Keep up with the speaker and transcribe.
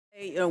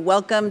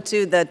Welcome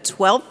to the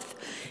 12th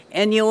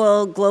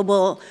Annual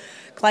Global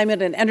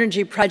Climate and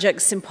Energy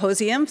Project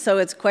Symposium. So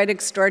it's quite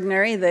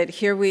extraordinary that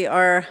here we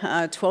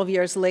are 12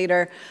 years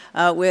later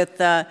with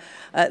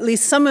at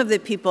least some of the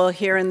people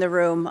here in the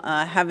room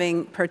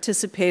having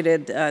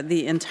participated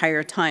the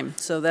entire time.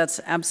 So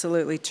that's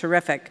absolutely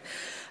terrific.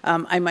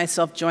 I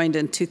myself joined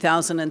in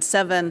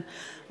 2007.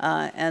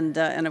 And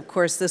of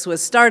course, this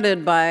was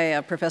started by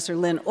Professor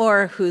Lynn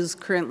Orr, who's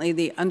currently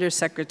the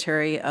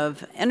Undersecretary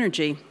of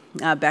Energy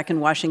back in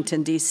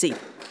Washington, D.C.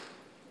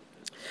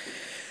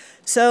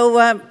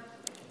 So,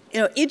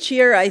 each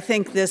year I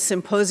think this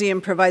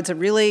symposium provides a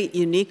really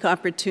unique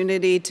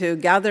opportunity to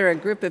gather a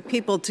group of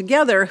people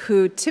together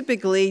who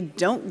typically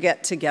don't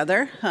get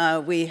together.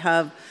 We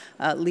have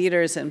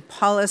leaders in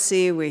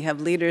policy, we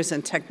have leaders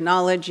in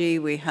technology,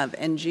 we have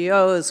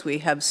NGOs, we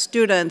have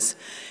students,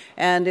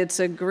 and it's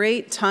a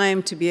great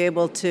time to be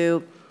able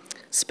to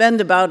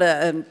spend about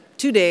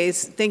 2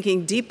 days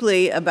thinking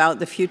deeply about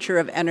the future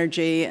of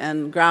energy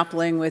and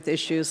grappling with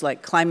issues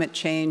like climate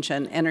change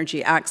and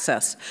energy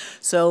access.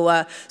 So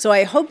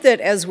I hope that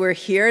as we're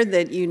here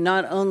that you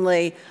not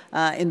only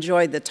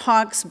enjoy the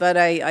talks, but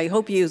I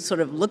hope you sort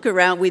of look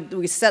around.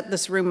 We set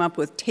this room up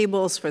with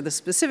tables for the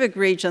specific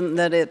reason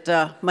that it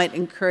might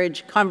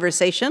encourage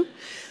conversation.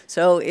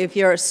 So if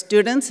you're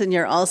students and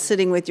you're all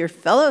sitting with your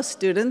fellow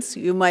students,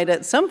 you might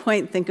at some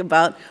point think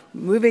about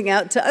moving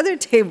out to other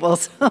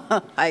tables.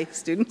 Hi,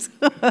 students.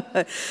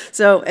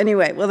 So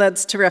anyway, well,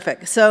 that's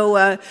terrific.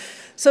 So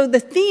the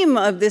theme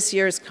of this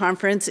year's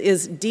conference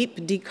is deep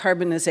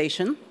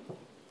decarbonization.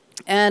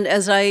 And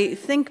as I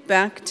think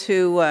back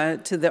to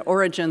the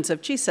origins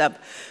of GCEP,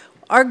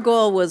 our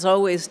goal was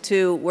always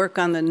to work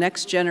on the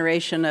next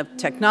generation of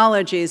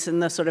technologies in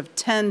the sort of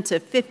 10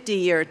 to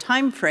 50-year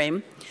time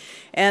frame.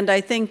 And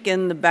I think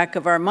in the back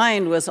of our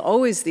mind was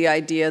always the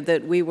idea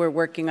that we were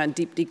working on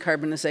deep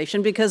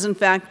decarbonization because, in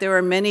fact, there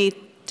are many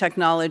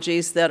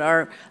technologies that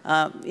are,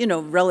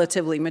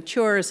 relatively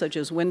mature, such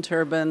as wind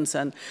turbines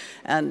and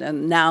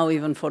now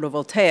even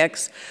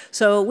photovoltaics.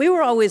 So we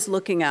were always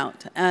looking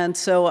out. And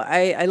so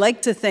I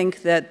like to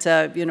think that,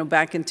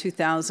 back in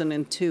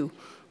 2002,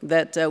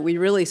 that we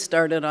really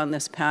started on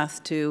this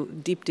path to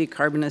deep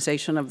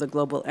decarbonization of the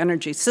global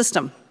energy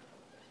system.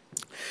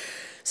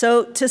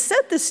 So to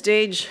set the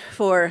stage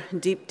for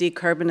deep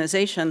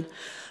decarbonization,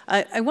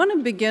 I want to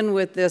begin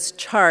with this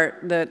chart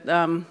that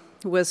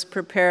was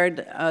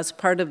prepared as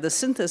part of the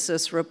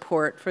synthesis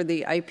report for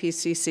the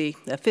IPCC,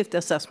 the fifth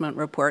assessment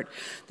report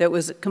that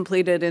was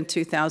completed in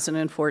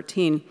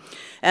 2014.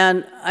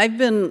 And I've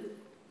been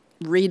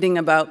reading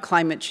about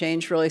climate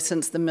change really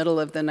since the middle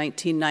of the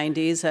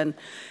 1990s,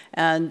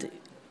 and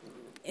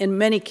in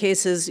many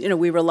cases,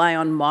 we rely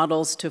on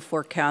models to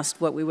forecast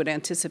what we would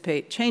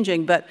anticipate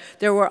changing, but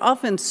there were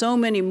often so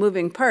many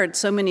moving parts,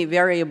 so many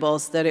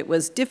variables, that it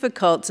was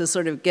difficult to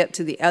sort of get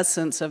to the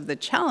essence of the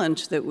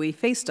challenge that we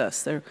faced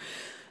us. There are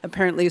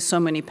apparently so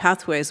many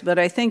pathways, but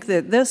I think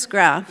that this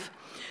graph,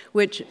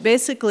 which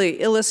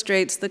basically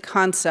illustrates the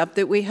concept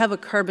that we have a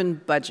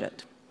carbon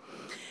budget.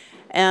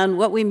 And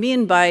what we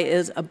mean by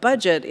is a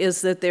budget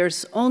is that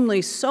there's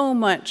only so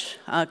much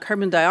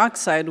carbon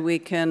dioxide we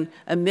can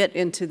emit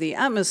into the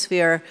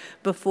atmosphere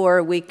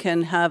before we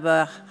can have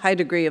a high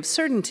degree of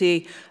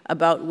certainty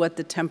about what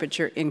the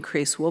temperature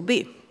increase will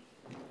be.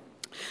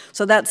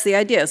 So that's the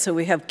idea. So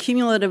we have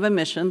cumulative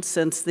emissions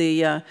since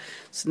the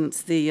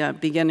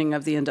beginning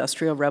of the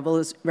Industrial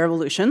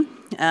Revolution,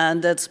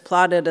 and that's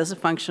plotted as a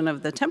function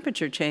of the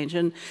temperature change.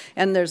 And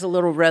there's a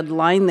little red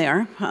line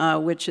there,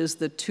 which is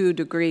the 2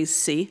 degrees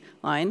C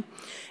line.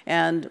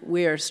 And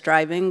we are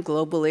striving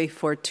globally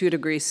for 2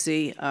 degrees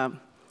C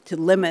to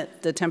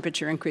limit the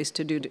temperature increase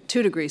to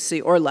 2 degrees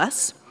C or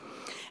less.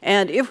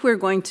 And if we're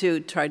going to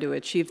try to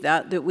achieve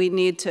that we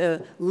need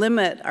to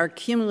limit our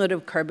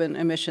cumulative carbon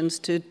emissions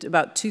to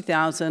about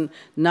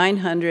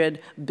 2,900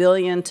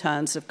 billion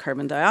tons of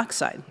carbon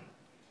dioxide.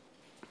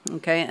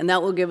 Okay, and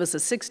that will give us a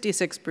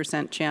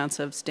 66% chance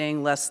of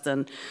staying less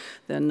than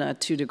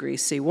 2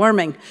 degrees C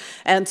warming.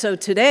 And so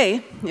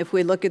today, if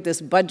we look at this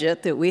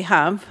budget that we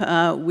have,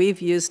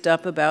 we've used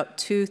up about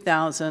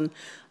 2,000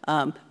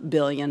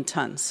 billion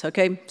tons.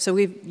 Okay, so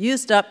we've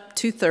used up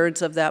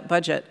 2/3 of that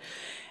budget.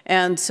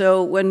 And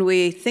so when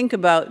we think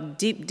about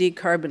deep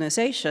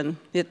decarbonization,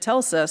 it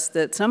tells us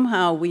that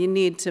somehow we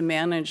need to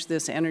manage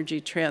this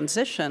energy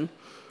transition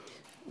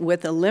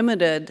with a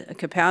limited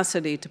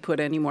capacity to put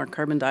any more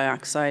carbon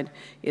dioxide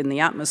in the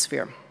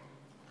atmosphere.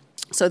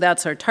 So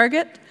that's our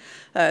target.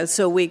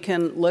 So we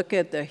can look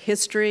at the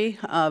history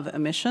of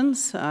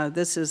emissions.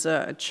 This is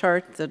a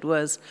chart that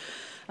was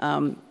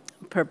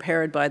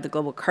prepared by the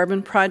Global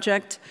Carbon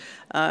Project,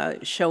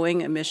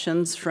 showing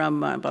emissions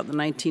from about the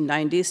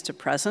 1990s to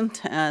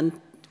present. And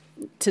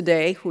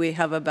today, we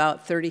have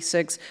about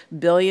 36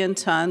 billion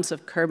tons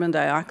of carbon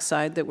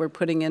dioxide that we're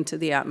putting into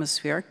the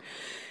atmosphere.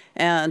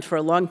 And for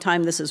a long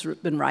time, this has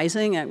been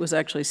rising. It was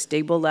actually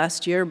stable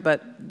last year,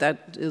 but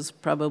that is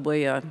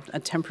probably a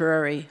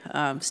temporary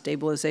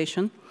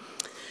stabilization.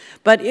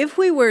 But if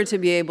we were to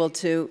be able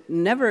to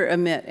never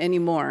emit any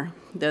more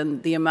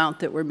than the amount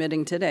that we're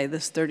emitting today,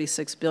 this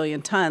 36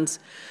 billion tons,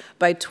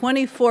 by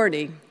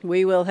 2040,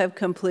 we will have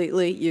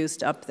completely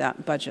used up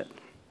that budget.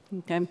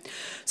 Okay?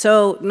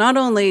 So not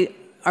only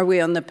are we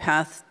on the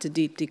path to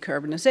deep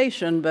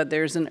decarbonization, but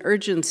there's an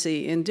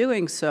urgency in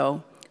doing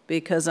so,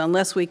 because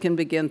unless we can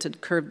begin to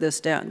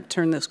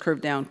turn this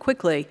curve down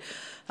quickly,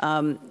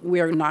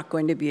 we are not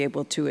going to be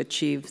able to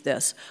achieve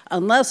this.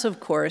 Unless, of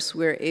course,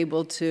 we're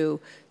able to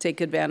take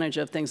advantage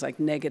of things like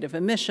negative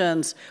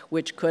emissions,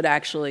 which could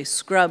actually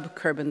scrub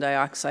carbon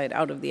dioxide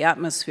out of the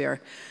atmosphere.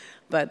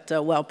 But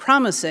while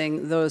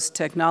promising, those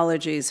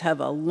technologies have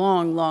a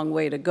long, long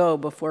way to go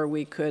before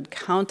we could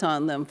count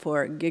on them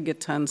for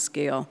gigaton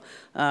scale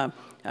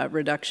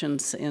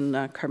reductions in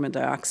carbon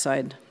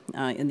dioxide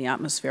in the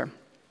atmosphere.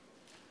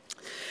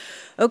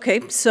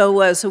 Okay,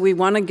 so we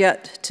want to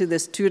get to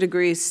this 2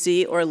 degrees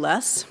C or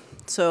less.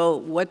 So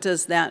what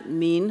does that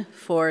mean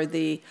for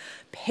the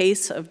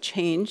pace of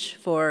change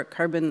for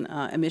carbon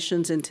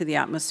emissions into the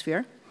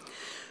atmosphere?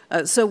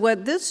 So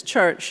what this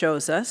chart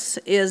shows us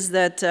is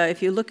that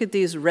if you look at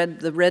these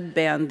the red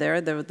band there,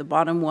 the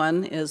bottom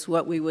one is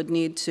what we would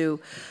need to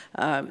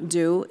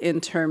do in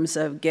terms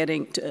of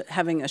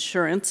having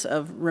assurance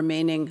of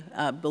remaining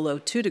below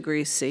 2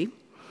 degrees C.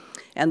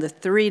 And the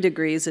 3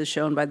 degrees is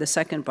shown by the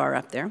second bar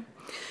up there.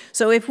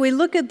 So if we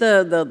look at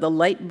the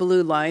light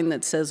blue line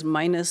that says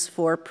minus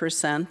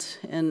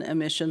 4% in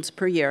emissions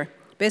per year,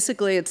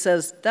 basically it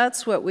says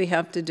that's what we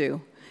have to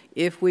do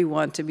if we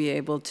want to be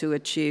able to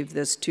achieve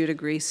this 2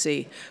 degrees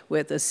C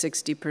with a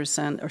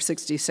 60% or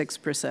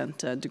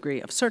 66%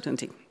 degree of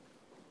certainty.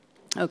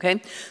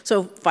 Okay,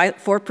 so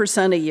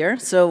 4% a year.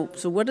 So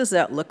what does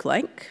that look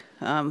like?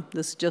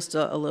 This is just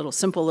a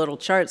simple little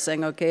chart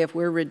saying, okay, if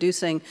we're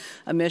reducing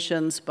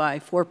emissions by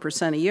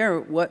 4% a year,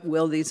 what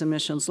will these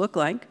emissions look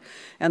like?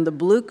 And the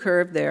blue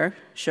curve there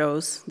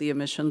shows the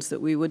emissions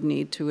that we would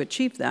need to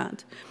achieve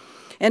that.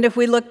 And if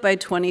we look by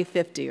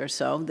 2050 or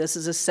so, this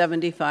is a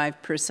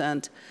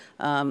 75%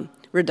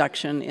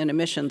 reduction in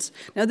emissions.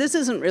 Now, this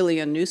isn't really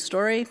a new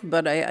story,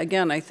 but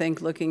again, I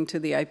think looking to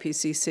the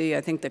IPCC,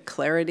 I think the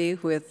clarity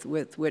with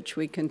which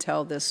we can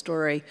tell this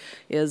story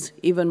is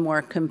even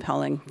more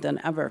compelling than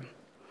ever.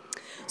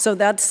 So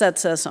that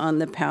sets us on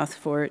the path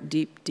for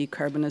deep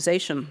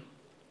decarbonization.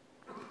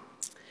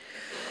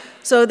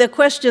 So the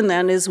question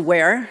then is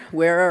where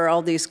are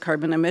all these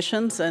carbon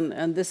emissions?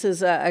 And this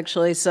is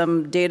actually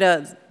some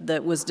data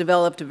that was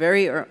developed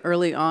very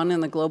early on in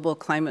the Global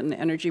Climate and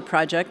Energy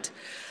Project.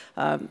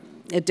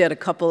 It did a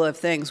couple of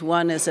things.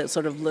 One is it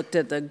sort of looked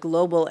at the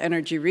global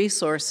energy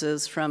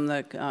resources from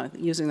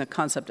using the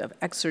concept of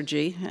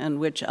exergy, and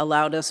which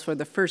allowed us for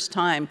the first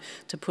time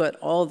to put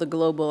all the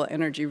global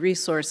energy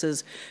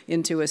resources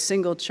into a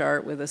single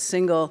chart with a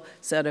single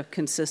set of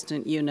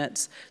consistent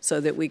units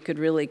so that we could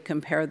really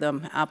compare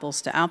them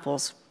apples to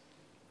apples.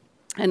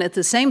 And at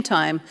the same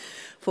time,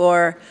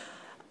 for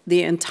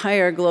the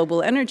entire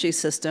global energy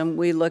system,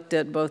 we looked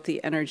at both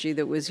the energy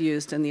that was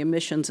used and the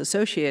emissions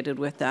associated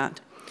with that.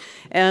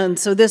 And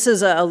so this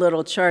is a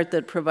little chart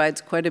that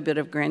provides quite a bit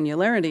of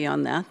granularity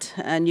on that.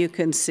 And you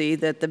can see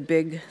that the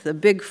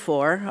big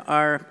four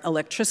are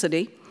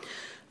electricity,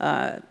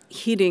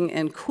 heating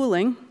and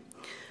cooling,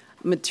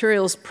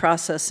 materials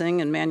processing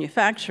and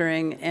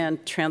manufacturing,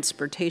 and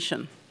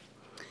transportation.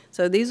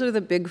 So these are the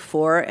big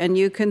four. And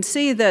you can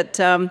see that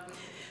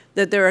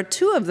that there are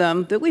two of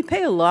them that we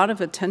pay a lot of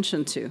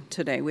attention to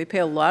today. We pay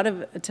a lot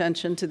of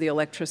attention to the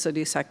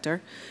electricity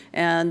sector,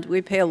 and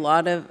we pay a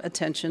lot of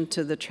attention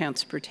to the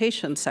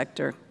transportation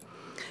sector.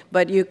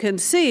 But you can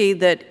see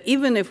that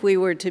even if we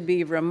were to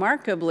be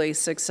remarkably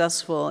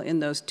successful in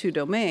those two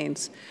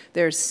domains,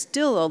 there's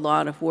still a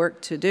lot of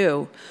work to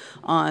do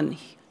on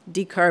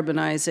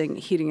decarbonizing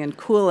heating and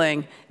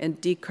cooling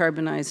and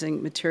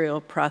decarbonizing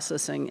material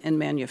processing and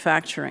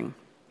manufacturing.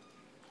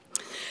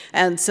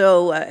 And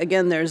so,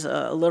 again, there's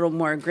a little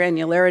more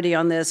granularity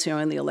on this,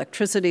 in the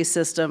electricity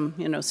system,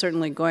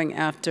 certainly going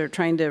after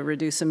trying to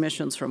reduce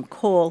emissions from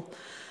coal.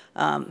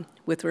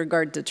 With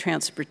regard to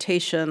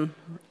transportation,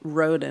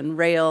 road and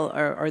rail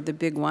are the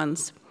big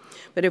ones.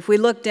 But if we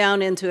look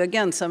down into,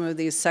 again, some of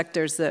these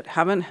sectors that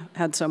haven't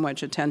had so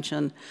much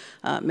attention,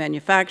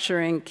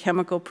 manufacturing,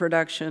 chemical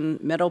production,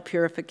 metal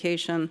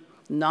purification,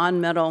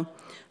 non-metal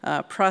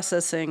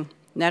processing,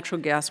 natural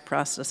gas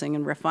processing,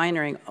 and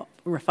refining,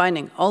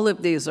 all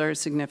of these are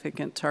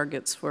significant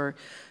targets for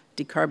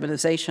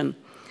decarbonization.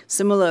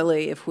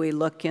 Similarly, if we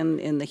look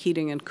in the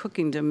heating and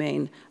cooking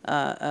domain,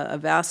 a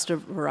vast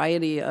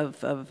variety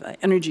of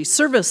energy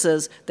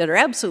services that are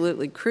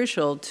absolutely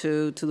crucial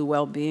to the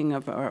well-being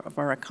of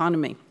our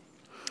economy.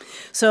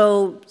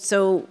 So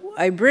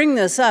I bring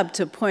this up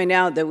to point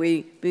out that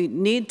we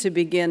need to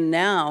begin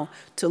now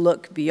to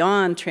look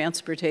beyond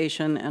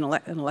transportation and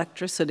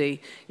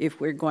electricity if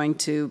we're going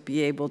to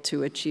be able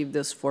to achieve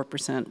this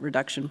 4%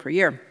 reduction per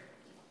year.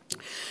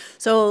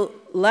 So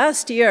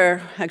last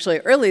year, actually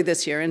early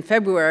this year, in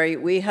February,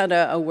 we had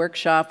a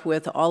workshop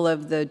with all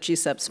of the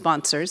GCEP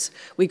sponsors.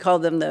 We call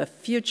them the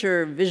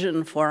Future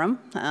Vision Forum,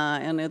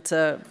 and it's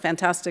a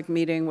fantastic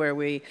meeting where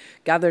we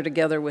gather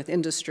together with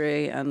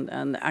industry and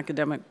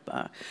academic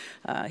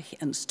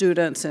and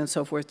students and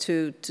so forth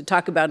to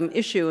talk about an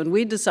issue. And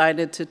we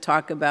decided to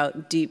talk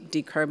about deep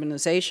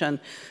decarbonization,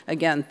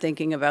 again,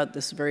 thinking about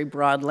this very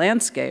broad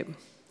landscape.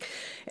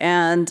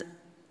 And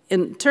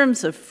in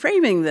terms of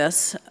framing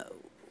this,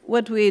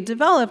 what we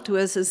developed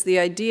is the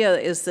idea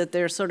is that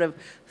there's sort of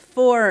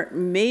four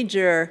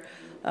major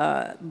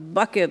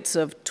buckets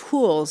of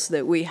tools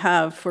that we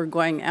have for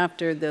going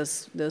after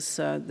this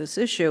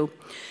issue,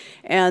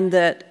 and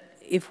that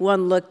if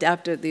one looked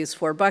after these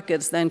four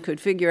buckets, then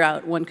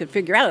one could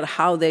figure out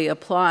how they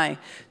apply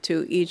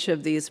to each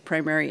of these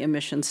primary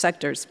emission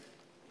sectors.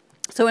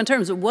 So in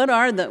terms of what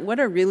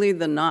are really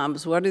the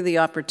knobs, what are the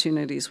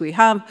opportunities we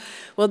have?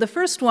 Well, the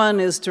first one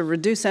is to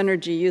reduce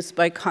energy use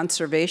by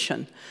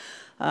conservation.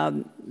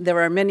 There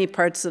are many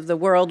parts of the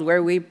world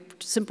where we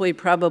simply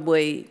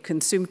probably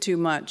consume too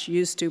much,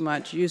 use too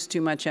much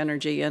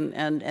energy,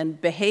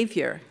 and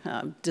behavioral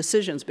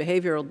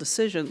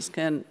decisions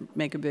can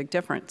make a big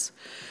difference.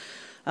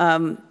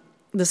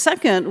 The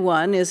second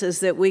one is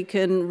that we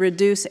can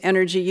reduce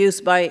energy use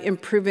by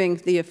improving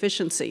the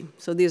efficiency.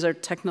 So these are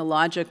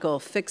technological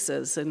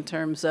fixes in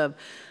terms of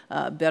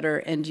better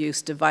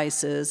end-use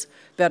devices,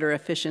 better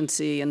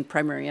efficiency in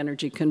primary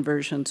energy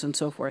conversions, and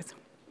so forth.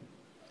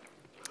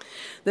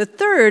 The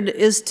third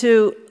is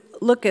to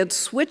look at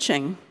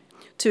switching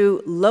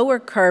to lower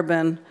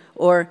carbon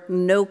or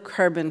no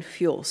carbon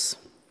fuels.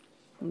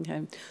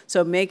 Okay,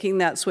 so making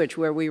that switch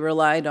where we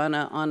relied on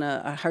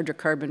a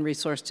hydrocarbon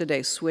resource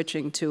today,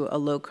 switching to a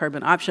low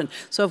carbon option.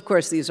 So of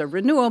course these are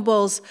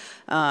renewables,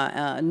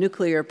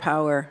 nuclear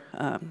power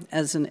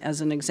as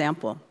an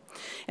example.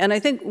 And I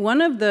think one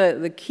of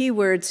the key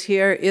words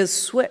here is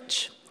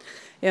switch.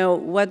 You know,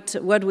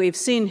 what we've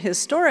seen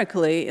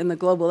historically in the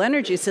global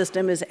energy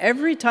system is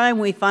every time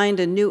we find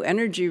a new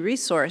energy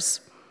resource,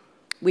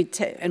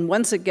 and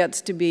once it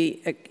gets to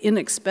be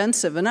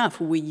inexpensive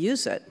enough, we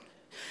use it.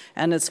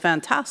 And it's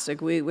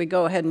fantastic. We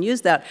go ahead and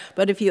use that.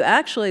 But if you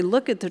actually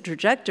look at the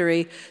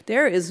trajectory,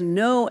 there is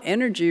no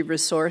energy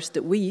resource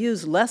that we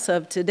use less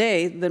of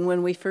today than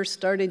when we first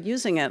started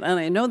using it. And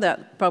I know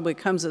that probably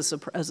comes as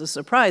a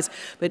surprise.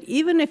 But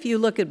even if you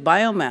look at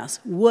biomass,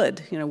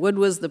 wood, wood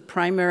was the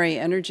primary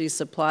energy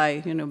supply,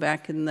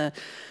 back in the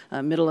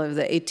middle of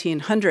the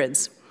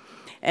 1800s.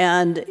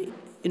 And,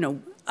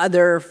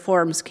 other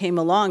forms came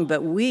along,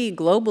 but we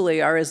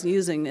globally are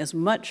using as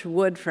much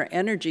wood for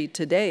energy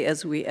today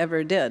as we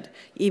ever did,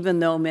 even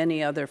though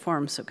many other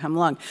forms have come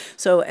along.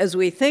 So as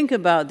we think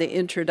about the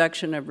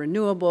introduction of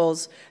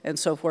renewables and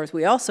so forth,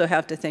 we also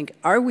have to think,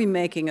 are we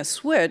making a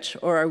switch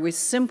or are we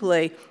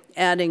simply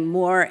adding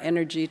more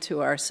energy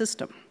to our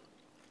system?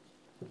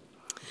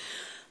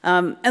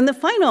 And the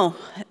final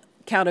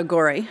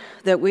category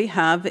that we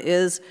have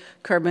is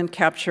carbon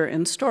capture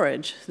and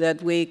storage,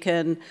 that we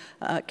can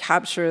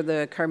capture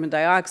the carbon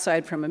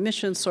dioxide from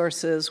emission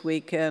sources, we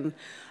can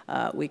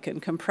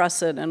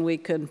compress it, and we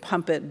can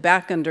pump it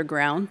back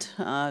underground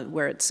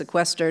where it's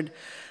sequestered.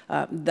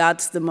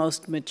 That's the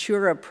most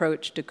mature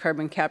approach to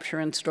carbon capture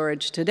and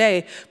storage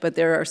today, but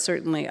there are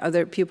certainly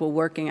other people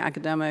working,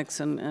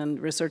 academics and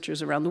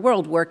researchers around the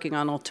world, working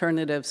on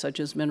alternatives such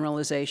as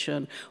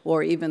mineralization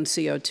or even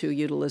CO2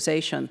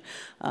 utilization,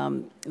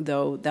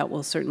 though that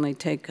will certainly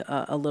take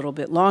a little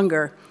bit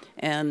longer.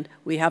 And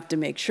we have to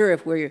make sure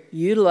if we're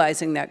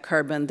utilizing that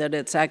carbon that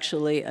it's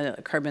actually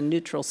a carbon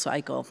neutral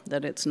cycle,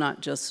 that it's not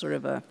just sort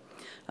of a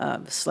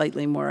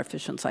slightly more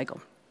efficient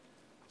cycle.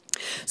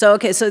 So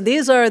okay, so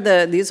these are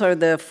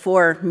the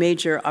four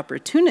major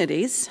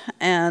opportunities,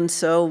 and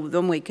so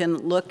then we can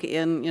look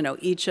in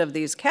each of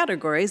these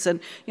categories, and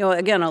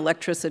again,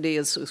 electricity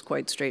is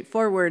quite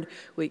straightforward.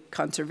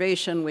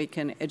 Conservation, we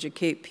can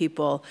educate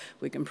people,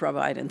 we can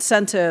provide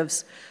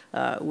incentives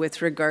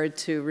with regard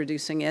to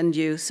reducing end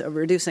use,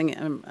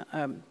 reducing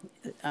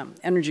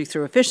energy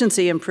through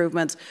efficiency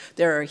improvements.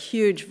 There are a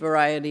huge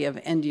variety of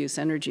end-use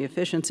energy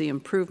efficiency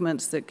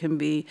improvements that can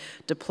be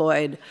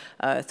deployed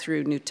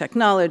through new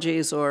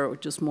technologies or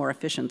just more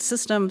efficient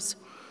systems.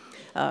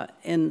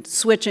 In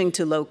switching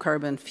to low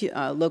carbon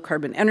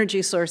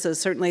energy sources,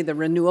 certainly the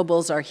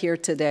renewables are here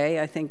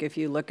today. I think if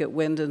you look at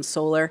wind and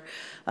solar,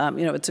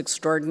 it's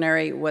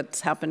extraordinary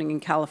what's happening in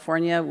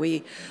California.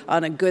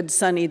 On a good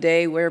sunny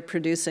day, we're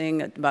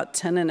producing about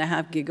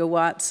 10.5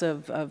 gigawatts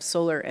of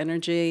solar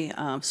energy,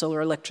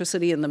 solar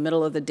electricity in the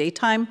middle of the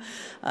daytime.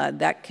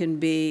 That can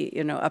be,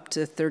 up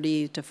to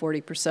 30 to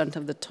 40%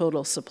 of the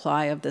total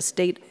supply of the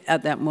state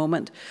at that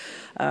moment.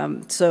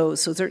 So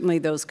certainly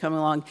those come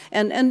along.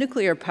 And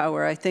nuclear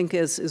power, I think,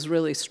 is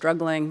really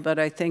struggling, but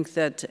I think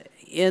that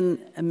in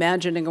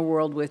imagining a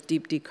world with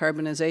deep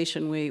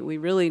decarbonization, we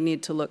really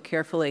need to look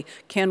carefully.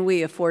 Can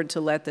we afford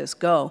to let this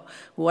go?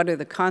 What are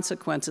the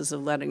consequences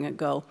of letting it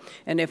go?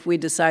 And if we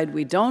decide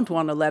we don't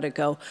want to let it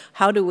go,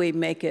 how do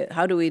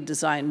we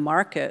design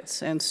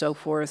markets and so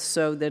forth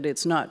so that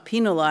it's not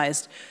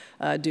penalized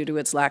due to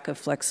its lack of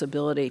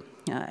flexibility,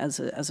 as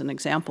an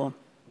example.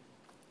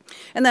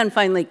 And then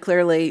finally,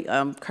 clearly,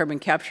 carbon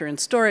capture and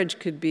storage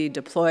could be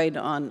deployed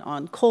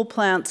on coal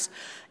plants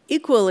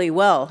equally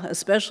well,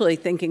 especially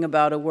thinking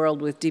about a world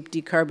with deep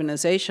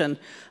decarbonization.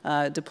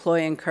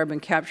 Deploying carbon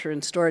capture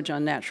and storage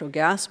on natural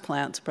gas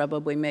plants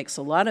probably makes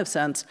a lot of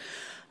sense,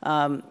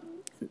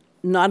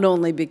 not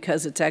only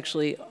because it's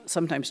actually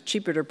sometimes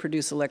cheaper to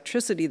produce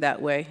electricity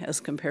that way as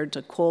compared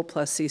to coal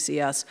plus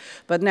CCS,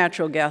 but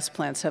natural gas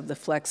plants have the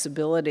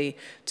flexibility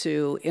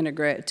to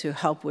integrate, to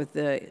help with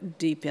the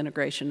deep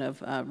integration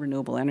of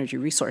renewable energy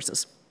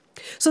resources.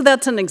 So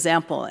that's an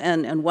example,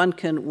 and one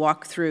can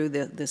walk through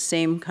the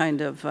same kind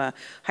of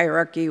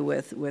hierarchy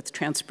with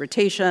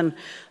transportation.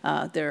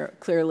 There are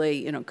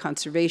clearly,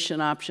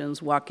 conservation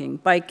options, walking,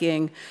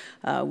 biking.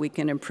 We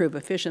can improve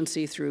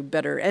efficiency through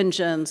better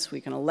engines. We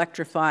can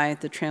electrify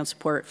the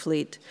transport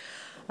fleet.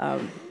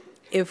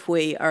 If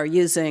we are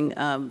using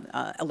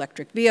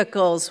electric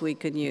vehicles, we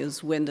can use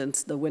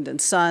the wind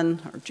and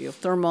sun or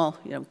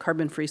geothermal,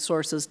 carbon-free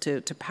sources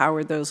to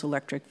power those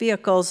electric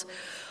vehicles.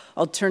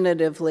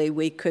 Alternatively,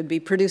 we could be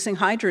producing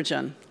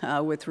hydrogen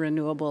with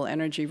renewable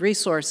energy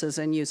resources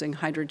and using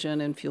hydrogen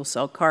in fuel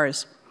cell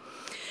cars.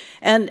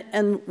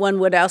 And one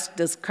would ask,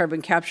 does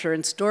carbon capture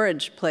and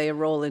storage play a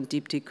role in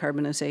deep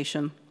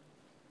decarbonization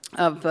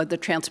of the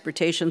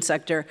transportation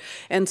sector?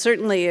 And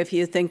certainly, if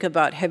you think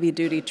about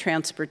heavy-duty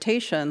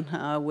transportation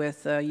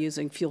with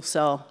using fuel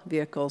cell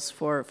vehicles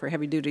for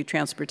heavy-duty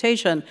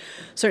transportation,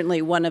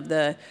 certainly one of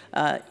the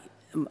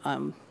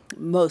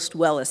most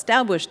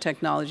well-established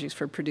technologies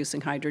for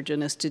producing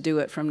hydrogen is to do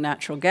it from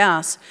natural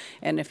gas.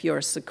 And if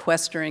you're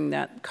sequestering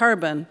that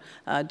carbon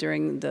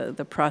during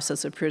the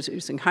process of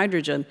producing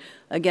hydrogen,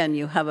 again,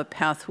 you have a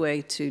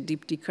pathway to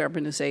deep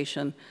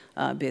decarbonization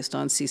based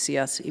on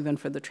CCS, even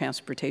for the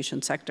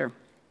transportation sector.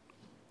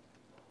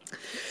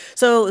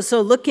 So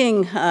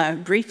looking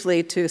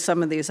briefly to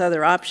some of these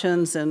other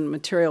options in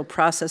material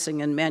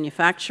processing and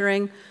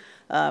manufacturing,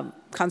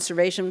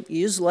 conservation,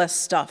 use less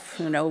stuff.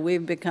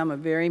 We've become a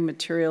very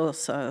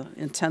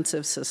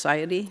materials-intensive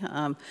society,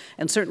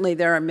 and certainly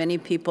there are many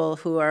people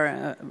who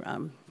are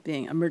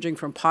emerging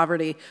from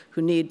poverty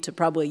who need to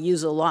probably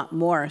use a lot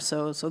more.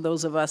 So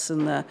those of us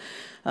in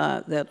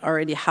that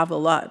already have a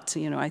lot,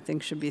 I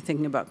think should be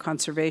thinking about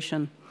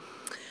conservation.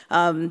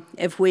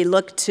 If we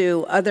look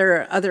to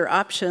other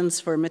options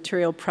for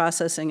material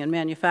processing and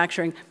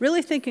manufacturing,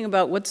 really thinking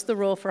about what's the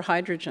role for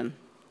hydrogen.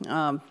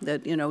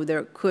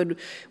 There could,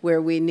 where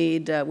we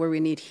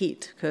need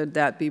heat, could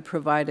that be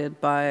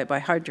provided by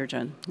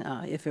hydrogen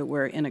if it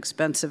were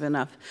inexpensive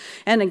enough?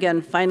 And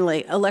again,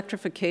 finally,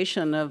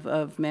 electrification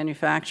of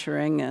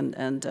manufacturing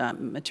and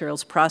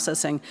materials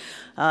processing.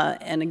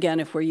 And again,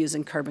 if we're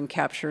using carbon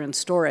capture and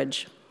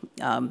storage,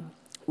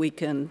 we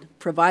can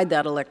provide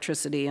that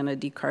electricity in a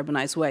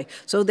decarbonized way.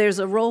 So there's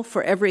a role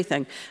for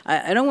everything.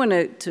 I don't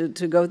want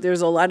to go,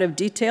 there's a lot of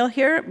detail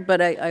here,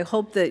 but I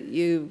hope that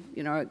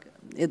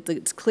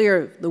it's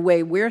clear the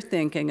way we're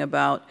thinking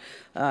about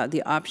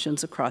the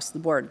options across the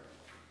board.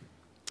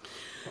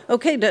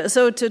 Okay,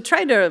 so to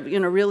try to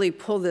really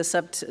pull this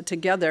up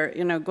together,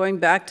 going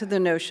back to the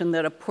notion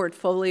that a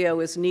portfolio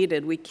is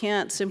needed, we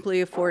can't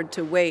simply afford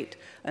to wait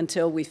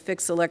until we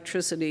fix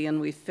electricity and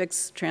we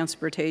fix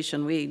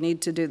transportation. We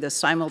need to do this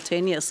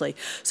simultaneously.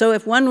 So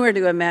if one were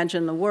to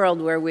imagine the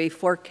world where we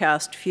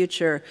forecast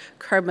future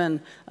carbon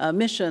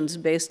emissions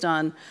based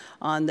on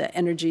the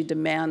energy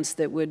demands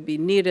that would be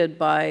needed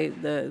by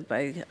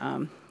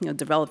the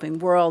developing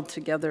world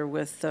together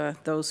with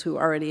those who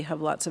already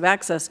have lots of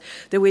access,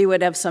 that we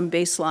would have some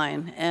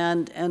baseline.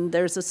 And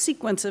there's a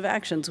sequence of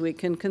actions. We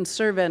can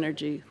conserve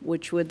energy,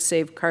 which would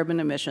save carbon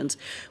emissions.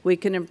 We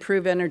can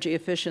improve energy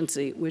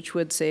efficiency, which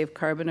would save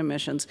carbon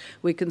emissions.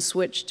 We can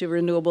switch to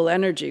renewable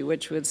energy,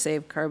 which would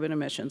save carbon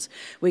emissions.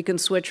 We can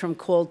switch from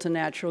coal to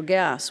natural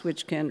gas,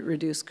 which can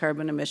reduce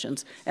carbon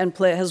emissions, and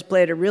has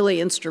played a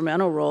really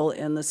instrumental role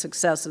in the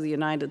success of the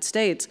United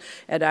States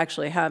at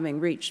actually having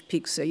reached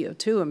peak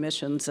CO2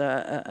 emissions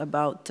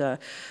about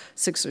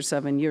 6 or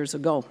 7 years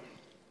ago.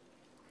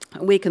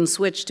 We can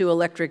switch to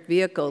electric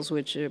vehicles,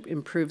 which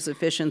improves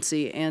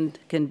efficiency and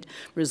can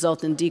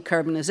result in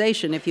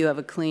decarbonization if you have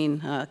a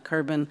clean,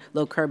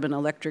 low-carbon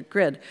electric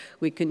grid.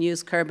 We can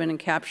use carbon and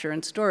capture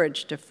and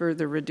storage to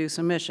further reduce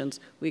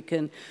emissions. We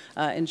can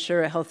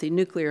ensure a healthy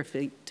nuclear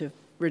fleet to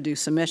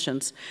reduce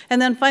emissions.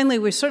 And then finally,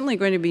 we're certainly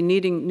going to be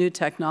needing new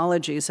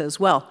technologies as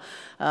well.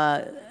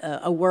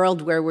 A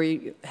world where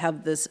we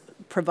have this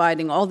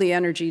providing all the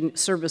energy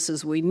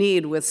services we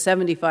need with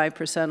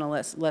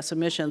 75% less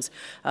emissions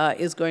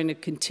is going to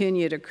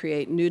continue to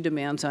create new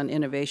demands on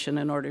innovation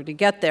in order to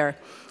get there.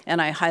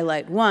 And I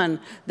highlight one,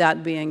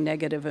 that being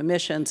negative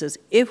emissions, is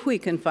if we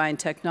can find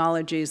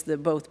technologies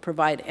that both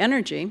provide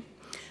energy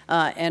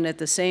and at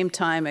the same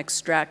time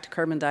extract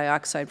carbon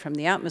dioxide from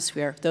the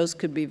atmosphere, those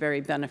could be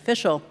very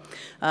beneficial.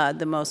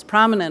 The most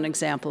prominent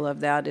example of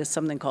that is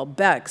something called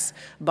BECCS,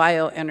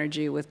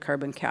 bioenergy with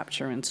carbon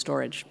capture and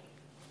storage.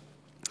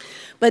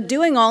 But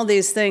doing all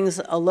these things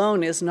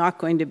alone is not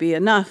going to be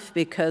enough,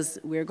 because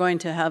we're going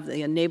to have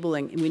we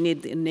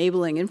need the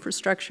enabling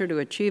infrastructure to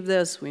achieve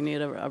this. We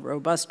need a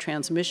robust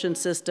transmission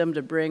system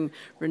to bring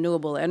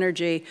renewable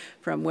energy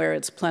from where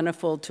it's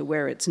plentiful to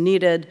where it's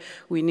needed.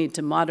 We need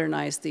to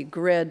modernize the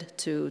grid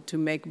to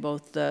make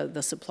both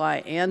the supply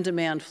and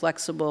demand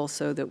flexible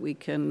so that we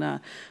can,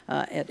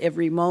 at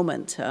every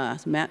moment,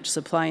 match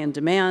supply and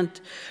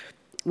demand.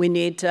 We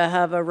need to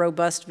have a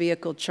robust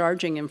vehicle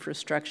charging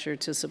infrastructure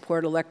to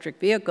support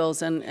electric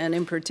vehicles, and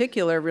in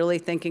particular, really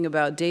thinking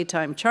about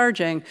daytime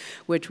charging,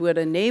 which would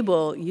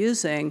enable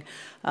using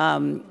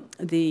the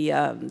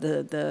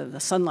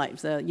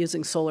sunlight,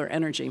 using solar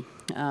energy,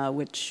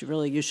 which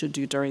really you should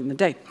do during the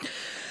day.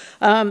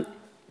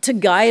 To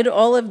guide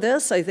all of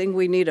this, I think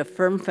we need a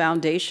firm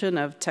foundation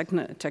of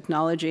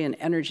technology and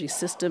energy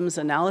systems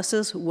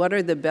analysis. What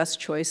are the best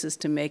choices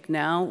to make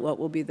now? What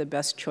will be the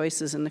best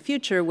choices in the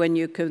future when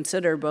you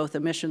consider both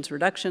emissions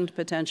reduction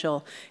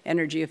potential,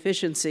 energy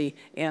efficiency,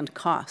 and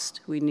cost?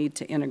 We need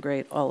to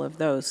integrate all of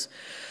those.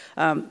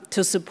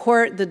 To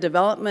support the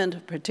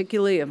development,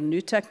 particularly of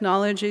new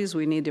technologies,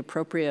 we need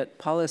appropriate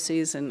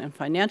policies and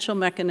financial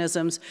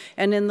mechanisms.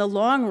 And in the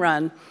long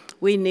run,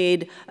 we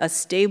need a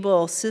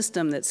stable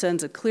system that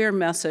sends a clear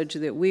message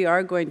that we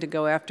are going to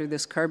go after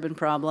this carbon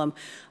problem.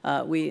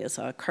 As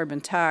a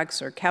carbon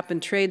tax or cap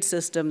and trade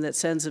system that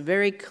sends a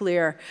very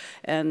clear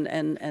and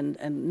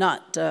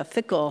not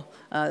fickle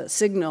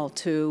signal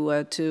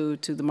to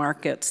the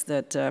markets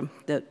that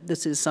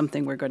this is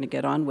something we're going to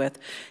get on with.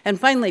 And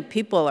finally,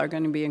 people are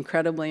going to be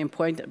incredibly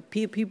important.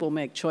 People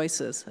make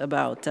choices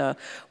about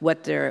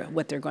what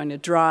they're going to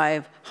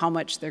drive, how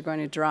much they're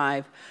going to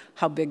drive,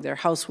 how big their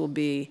house will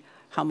be,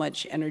 how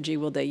much energy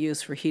will they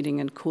use for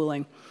heating and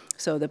cooling.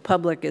 So the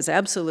public is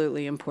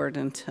absolutely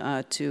important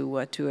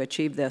to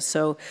achieve this.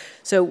 So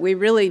we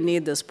really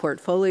need this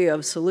portfolio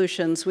of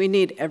solutions. We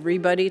need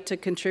everybody to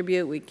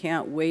contribute. We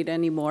can't wait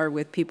anymore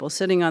with people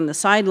sitting on the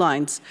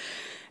sidelines.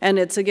 And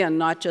it's, again,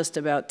 not just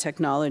about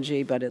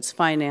technology, but it's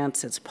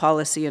finance, it's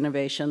policy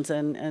innovations.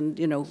 And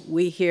you know,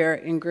 we here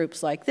in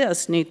groups like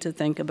this need to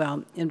think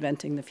about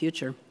inventing the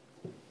future.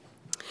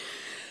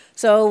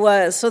 So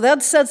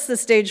that sets the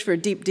stage for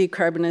deep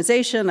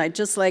decarbonization. I'd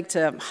just like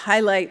to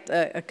highlight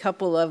a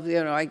couple of,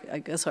 you know, I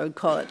guess I would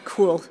call it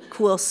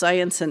cool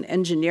science and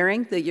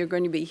engineering that you're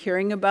going to be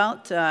hearing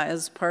about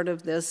as part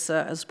of this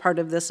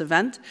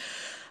event.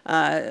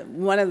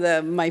 One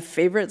of my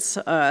favorites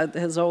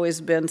has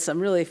always been some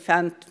really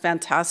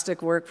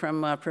fantastic work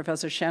from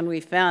Professor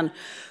Shan-Hui Fan,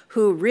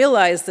 who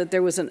realized that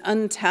there was an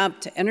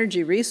untapped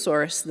energy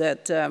resource,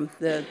 that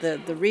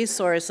the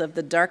resource of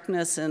the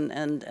darkness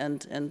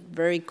and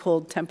very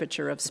cold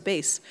temperature of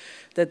space,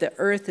 that the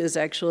Earth is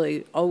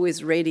actually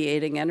always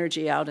radiating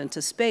energy out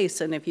into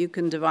space, and if you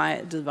can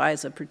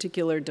devise a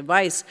particular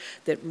device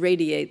that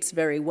radiates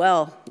very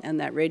well and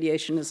that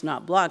radiation is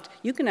not blocked,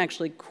 you can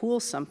actually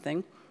cool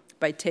something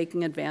by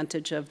taking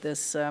advantage of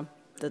this,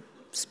 the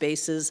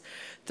spaces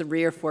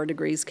 3 or 4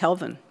 degrees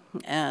Kelvin.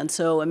 And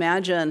so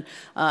imagine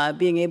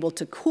being able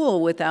to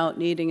cool without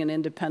needing an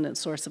independent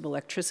source of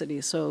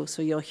electricity. So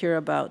you'll hear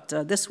about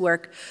this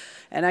work.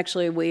 And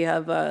actually, we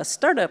have a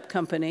startup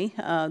company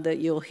that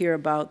you'll hear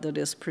about that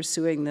is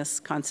pursuing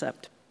this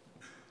concept.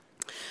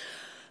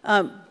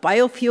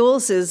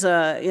 Biofuels is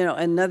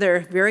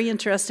another very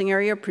interesting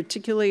area,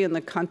 particularly in the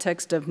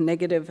context of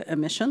negative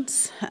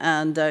emissions.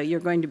 And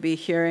you're going to be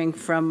hearing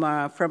from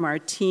our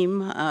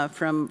team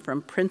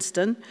from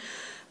Princeton,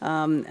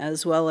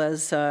 as well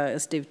as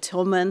Dave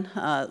Tillman,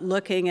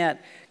 looking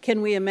at,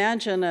 can we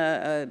imagine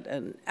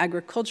an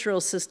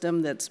agricultural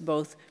system that's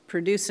both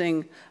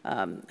producing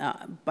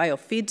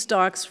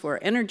biofeedstocks for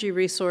energy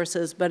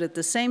resources, but at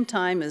the same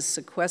time is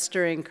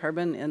sequestering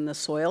carbon in the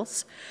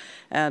soils?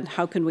 And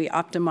how can we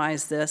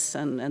optimize this?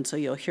 And so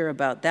you'll hear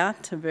about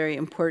that, a very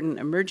important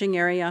emerging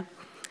area.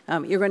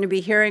 You're going to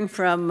be hearing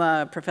from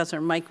Professor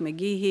Mike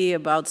McGeehee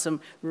about some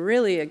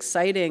really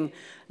exciting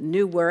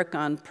new work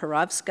on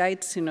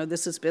perovskites. You know,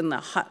 this has been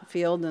the hot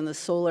field in the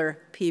solar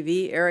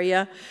PV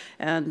area.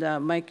 And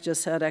Mike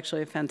just had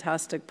actually a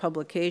fantastic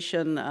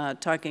publication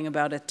talking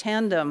about a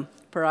tandem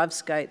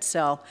perovskite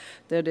cell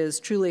that is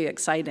truly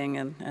exciting,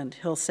 and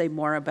he'll say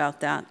more about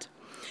that.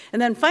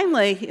 And then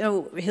finally, you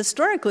know,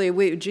 historically,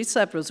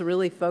 GCEP was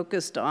really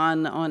focused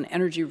on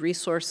energy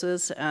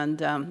resources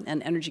and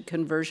energy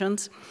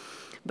conversions.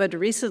 But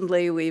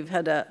recently, we've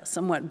had a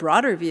somewhat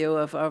broader view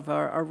of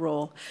our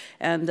role,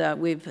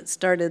 and we've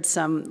started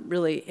some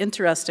really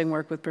interesting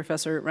work with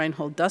Professor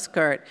Reinhold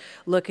Duskart,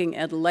 looking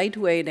at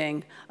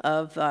lightweighting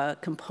of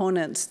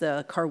components,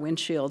 the car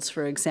windshields,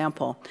 for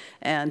example,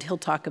 and he'll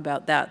talk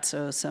about that.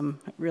 So some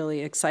really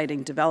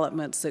exciting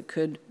developments that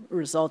could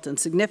result in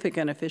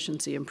significant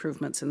efficiency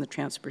improvements in the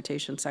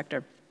transportation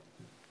sector.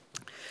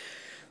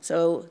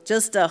 So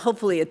just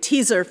hopefully a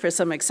teaser for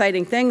some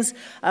exciting things.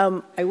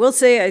 I will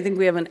say I think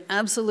we have an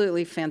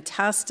absolutely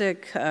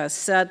fantastic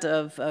set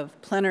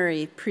of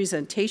plenary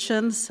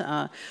presentations.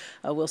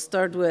 We'll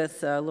start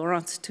with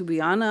Laurence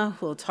Toubiana,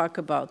 who will talk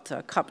about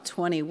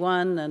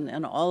COP21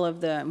 and all of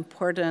the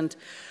important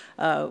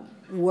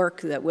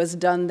work that was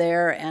done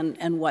there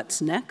and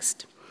what's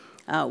next.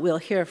 We'll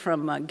hear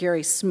from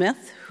Gary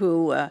Smith,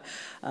 who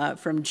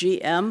from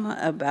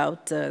GM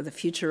about the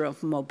future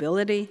of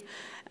mobility.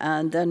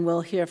 And then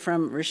we'll hear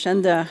from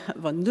Rashenda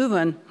van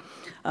Duven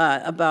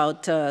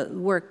about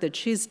work that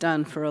she's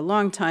done for a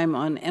long time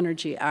on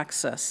energy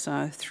access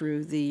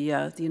through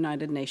the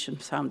United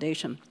Nations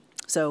Foundation.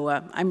 So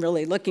I'm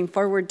really looking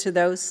forward to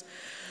those.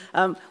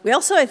 We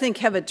also, I think,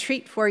 have a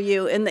treat for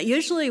you, in that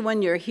usually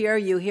when you're here,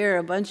 you hear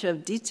a bunch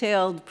of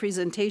detailed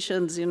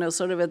presentations, you know,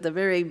 sort of at the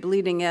very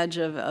bleeding edge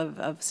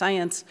of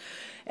science.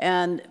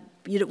 And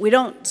we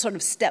don't sort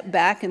of step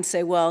back and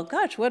say, well,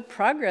 gosh, what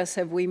progress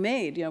have we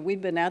made? You know,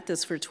 we've been at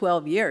this for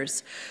 12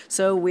 years.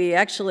 So we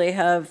actually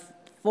have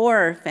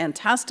 4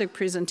 fantastic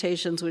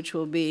presentations, which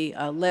will be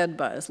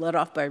led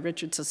off by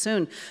Richard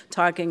Sassoon,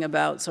 talking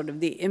about sort of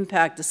the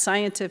impact, the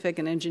scientific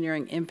and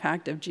engineering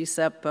impact of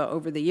GCEP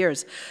over the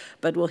years.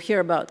 But we'll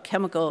hear about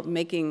chemical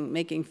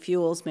making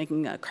fuels,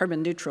 making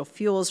carbon neutral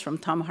fuels from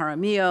Tom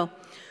Jaramillo.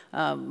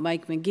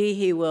 Mike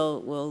McGehee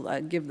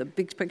will give the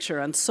big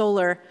picture on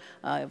solar.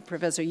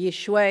 Professor Yi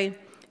Shui,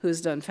 who's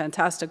done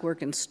fantastic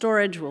work in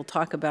storage, will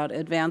talk about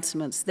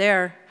advancements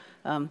there.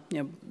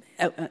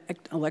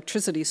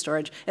 Electricity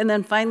storage. And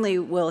then finally,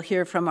 we'll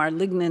hear from our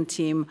lignin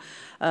team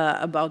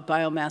about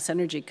biomass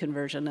energy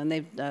conversion. And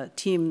they've a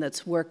team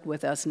that's worked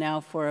with us now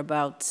for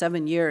about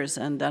 7 years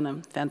and done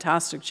a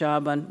fantastic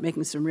job on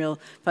making some real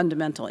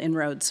fundamental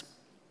inroads.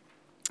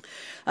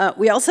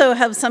 We also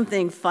have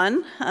something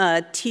fun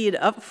teed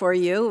up for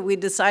you. We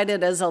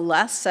decided as a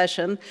last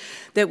session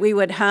that we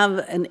would have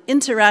an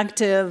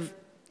interactive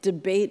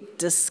debate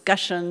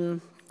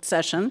discussion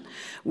session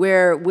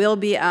where we'll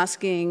be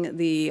asking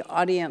the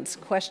audience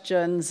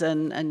questions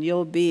and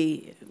you'll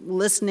be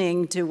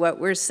listening to what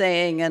we're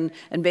saying and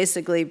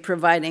basically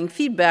providing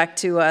feedback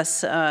to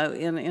us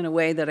in a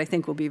way that I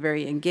think will be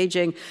very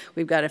engaging.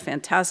 We've got a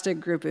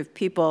fantastic group of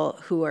people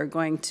who are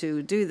going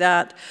to do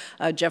that.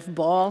 Jeff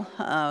Ball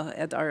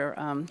at our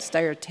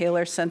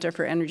Steyer-Taylor Center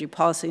for Energy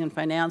Policy and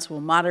Finance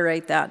will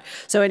moderate that.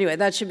 So anyway,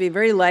 that should be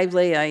very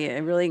lively. I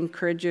really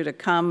encourage you to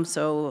come.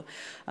 So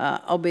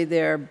I'll be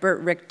there.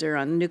 Bert Richter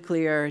on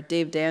nuclear,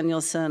 Dave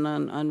Danielson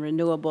on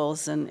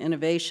renewables and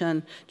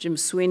innovation, Jim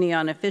Sweeney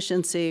on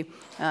efficiency,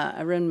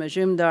 Arun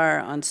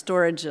Majumdar on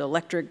storage,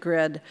 electric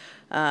grid,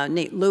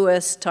 Nate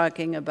Lewis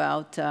talking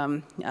about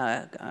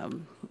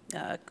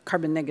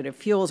carbon negative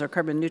fuels or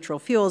carbon neutral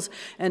fuels,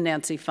 and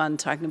Nancy Funn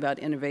talking about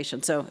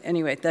innovation. So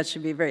anyway, that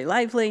should be very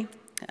lively.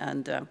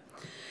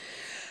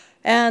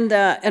 And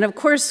of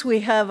course, we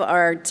have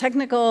our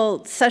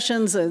technical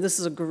sessions. This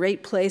is a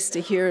great place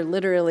to hear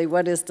literally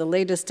what is the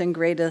latest and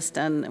greatest.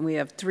 And we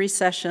have 3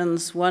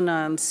 sessions, one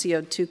on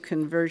CO2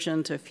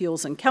 conversion to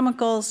fuels and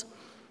chemicals,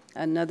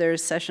 another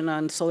session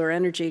on solar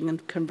energy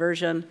and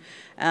conversion,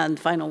 and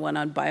final one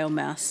on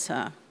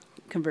biomass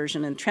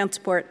conversion and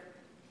transport.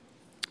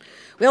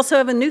 We also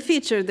have a new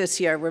feature this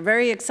year. We're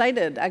very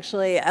excited.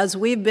 Actually, as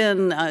we've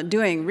been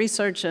doing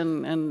research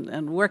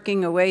and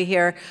working away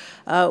here,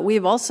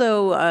 we've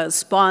also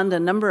spawned a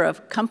number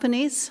of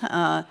companies.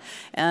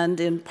 And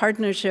in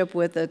partnership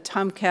with the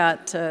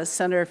Tomcat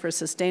Center for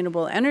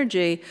Sustainable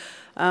Energy,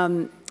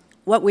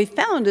 what we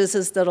found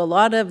is that a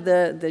lot of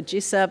the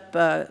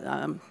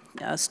GCEP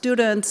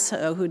students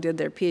who did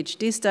their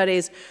PhD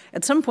studies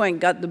at some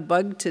point got the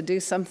bug to do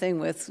something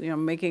with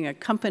making a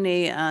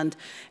company, and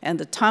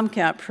the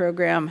Tomcat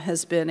program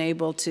has been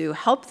able to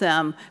help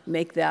them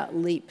make that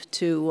leap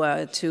to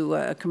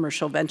a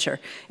commercial venture.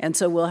 And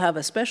so we'll have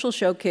a special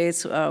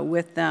showcase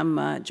with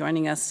them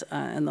joining us,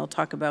 and they'll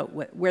talk about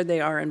where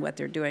they are and what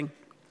they're doing.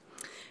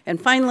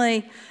 And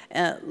finally,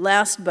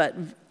 last but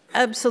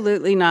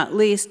absolutely not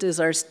least is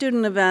our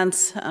student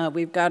events.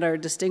 We've got our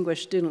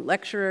distinguished student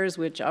lecturers,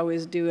 which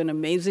always do an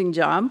amazing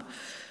job.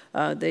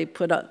 They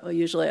put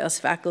usually us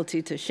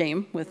faculty to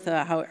shame with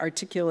how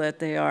articulate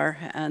they are.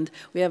 And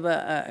we have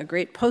a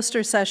great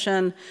poster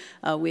session.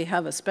 We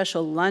have a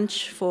special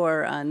lunch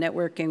for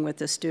networking with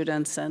the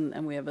students,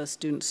 and we have a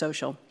student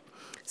social.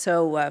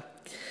 So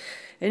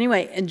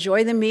anyway,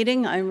 enjoy the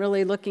meeting. I'm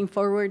really looking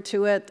forward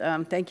to it.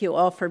 Thank you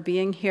all for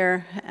being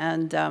here,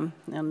 and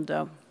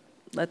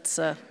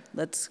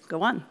let's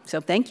go on.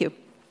 So thank you.